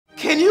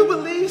Can you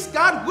believe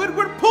Scott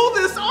Woodward pulled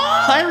this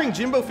off? Hiring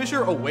Jimbo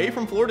Fisher away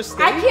from Florida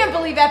State? I can't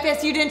believe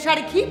FSU didn't try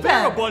to keep him.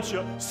 They're a bunch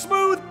of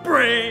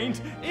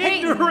smooth-brained,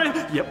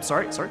 ignorant... Yep,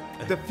 sorry.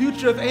 The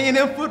future of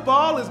A&M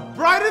football is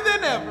brighter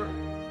than ever.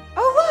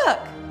 Oh,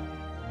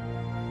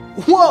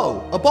 look.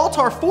 Whoa, a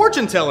Balltar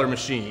Fortune Teller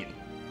Machine.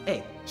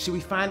 Hey, should we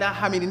find out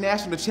how many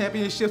national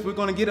championships we're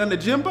gonna get under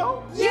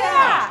Jimbo?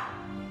 Yeah.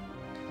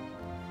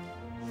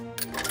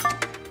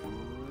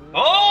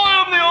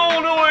 I am the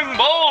all-knowing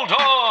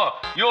Balltar.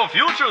 Your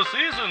future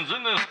seasons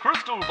in this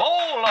crystal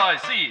ball I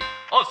see.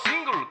 A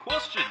single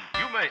question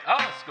you may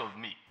ask of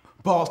me.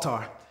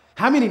 Balltar,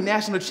 how many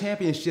national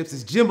championships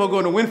is Jimbo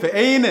going to win for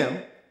A&M?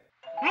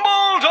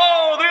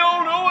 Balltar, the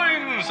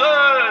all-knowing,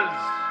 says...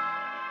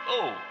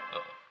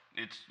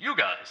 it's you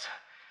guys.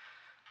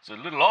 It's a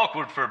little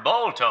awkward for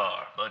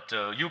Balltar, but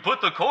you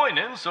put the coin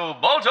in, so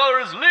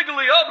Balltar is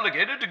legally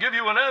obligated to give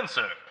you an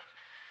answer.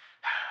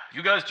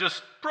 You guys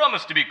just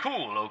promise to be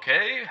cool,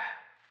 okay?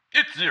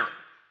 It's 0.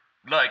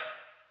 Like,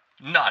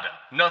 nada.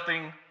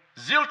 Nothing.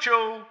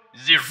 Zilcho.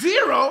 0.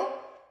 0?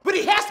 But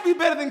he has to be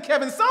better than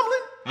Kevin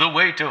Sumlin. The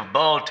weight of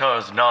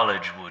Balltar's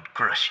knowledge would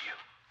crush you.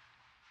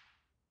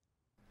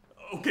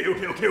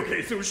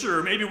 Okay, so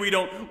sure, maybe we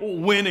don't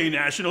win a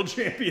national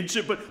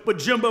championship, but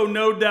Jimbo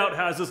no doubt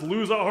has us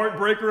lose a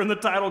heartbreaker in the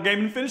title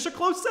game and finish a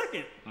close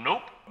second.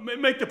 Nope.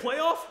 Make the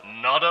playoff?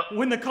 Nada.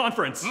 Win the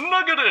conference?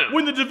 Negative.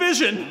 Win the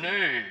division?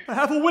 Nay.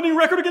 Have a winning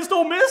record against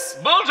Ole Miss?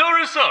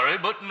 Balltar is sorry,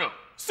 but no.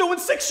 So in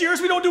 6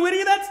 years we don't do any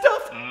of that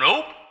stuff?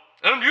 Nope.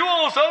 And you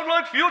all sound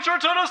like future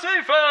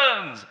Tennessee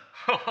fans.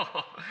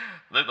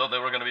 They thought they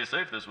were going to be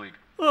safe this week.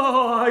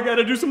 Oh, I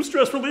gotta do some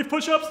stress relief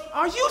push-ups.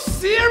 Are you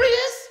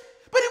serious?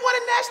 But he won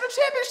a national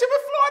championship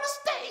with Florida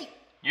State.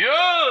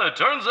 Yeah, it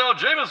turns out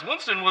Jameis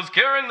Winston was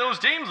carrying those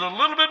teams a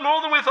little bit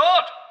more than we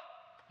thought.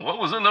 What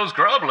was in those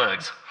crab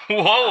legs?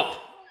 Whoa.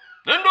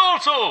 And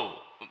also,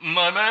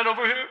 my man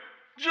over here,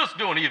 just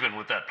don't even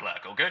with that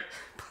plaque, okay?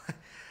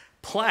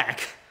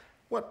 Plaque?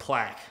 What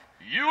plaque?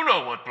 You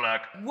know what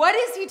plaque. What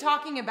is he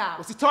talking about?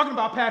 What's he talking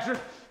about, Patrick?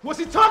 What's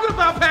he talking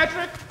about,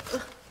 Patrick?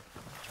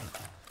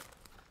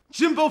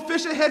 Jimbo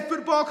Fisher, head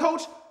football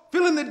coach,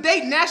 filling the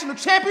Date national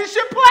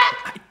championship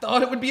plaque? I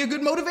thought it would be a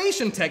good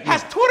motivation technique.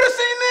 Has Twitter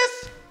seen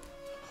this?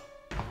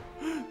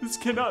 This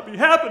cannot be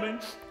happening.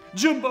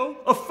 Jimbo,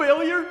 a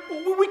failure?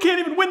 We can't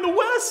even win the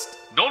West.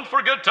 Don't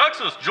forget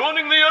Texas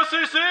joining the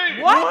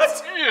SEC.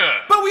 What?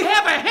 Yeah. But we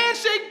have a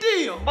handshake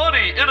deal.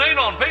 Buddy, it ain't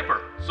on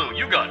paper, so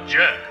you got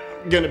Jack.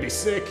 Gonna be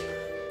sick.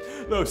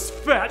 Those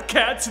fat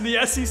cats in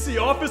the SEC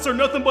office are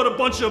nothing but a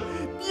bunch of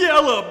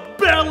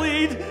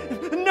yellow-bellied,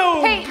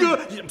 no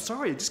good... I'm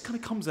sorry, it just kind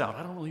of comes out.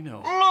 I don't really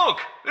know. Look,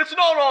 it's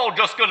not all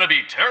just gonna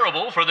be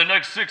terrible for the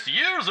next 6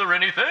 years or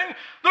anything.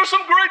 There's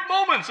some great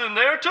moments in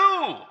there,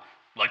 too.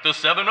 Like the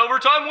 7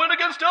 overtime win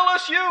against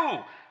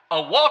LSU.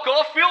 A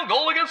walk-off field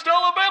goal against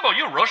Alabama.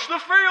 You rushed the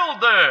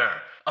field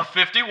there. A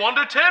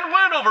 51-10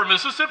 win over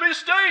Mississippi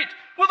State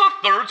with a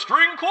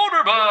third-string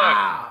quarterback.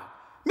 Wow.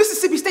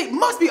 Mississippi State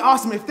must be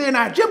awesome if they're in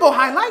our Jimbo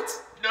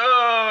highlights.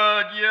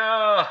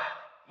 Yeah,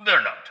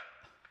 they're not.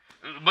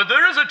 But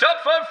there is a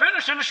top 5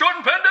 finish in the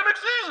shortened pandemic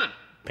season.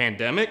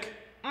 Pandemic?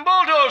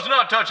 Balltar's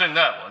not touching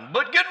that one,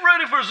 but get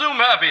ready for Zoom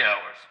happy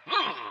hours.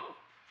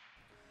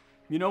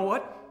 You know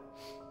what?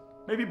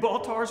 Maybe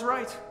Balltar's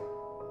right.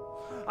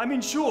 I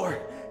mean, sure,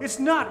 it's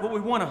not what we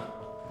want to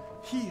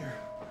hear,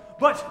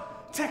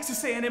 but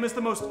Texas A&M is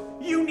the most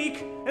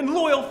unique and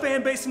loyal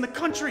fan base in the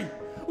country.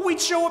 We'd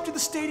show up to the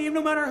stadium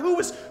no matter who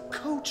was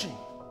coaching.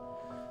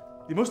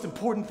 The most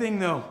important thing,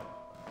 though,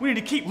 we need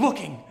to keep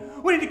looking.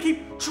 We need to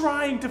keep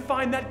trying to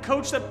find that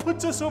coach that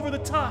puts us over the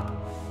top.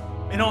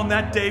 And on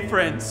that day,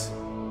 friends,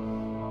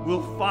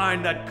 we'll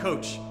find that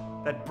coach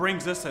that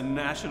brings us a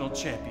national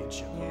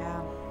championship.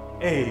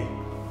 Yeah.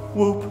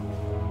 Whoop.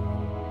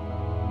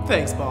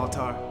 Thanks,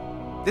 Balltar.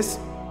 This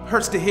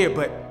hurts to hear,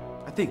 but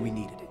I think we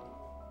needed it.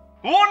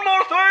 One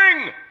more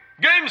thing!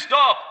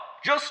 GameStop!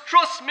 Just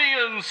trust me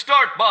and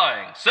start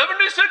buying.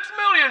 76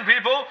 million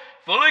people,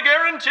 fully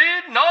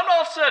guaranteed,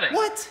 non-offsetting.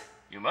 What?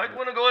 You might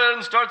want to go ahead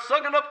and start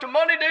sucking up to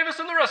Monty Davis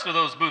and the rest of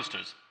those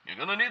boosters. You're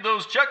gonna need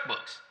those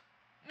checkbooks.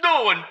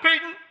 No, and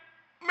Peyton,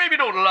 maybe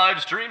don't live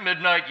stream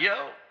Midnight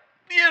Yell.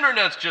 The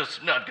internet's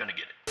just not gonna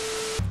get it.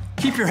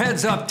 Keep your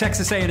heads up,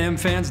 Texas A&M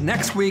fans.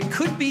 Next week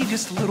could be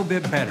just a little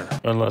bit better.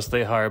 Unless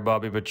they hire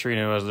Bobby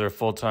Petrino as their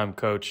full-time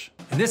coach.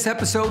 And this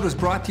episode was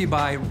brought to you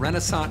by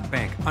Renaissance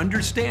Bank,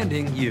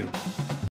 understanding you.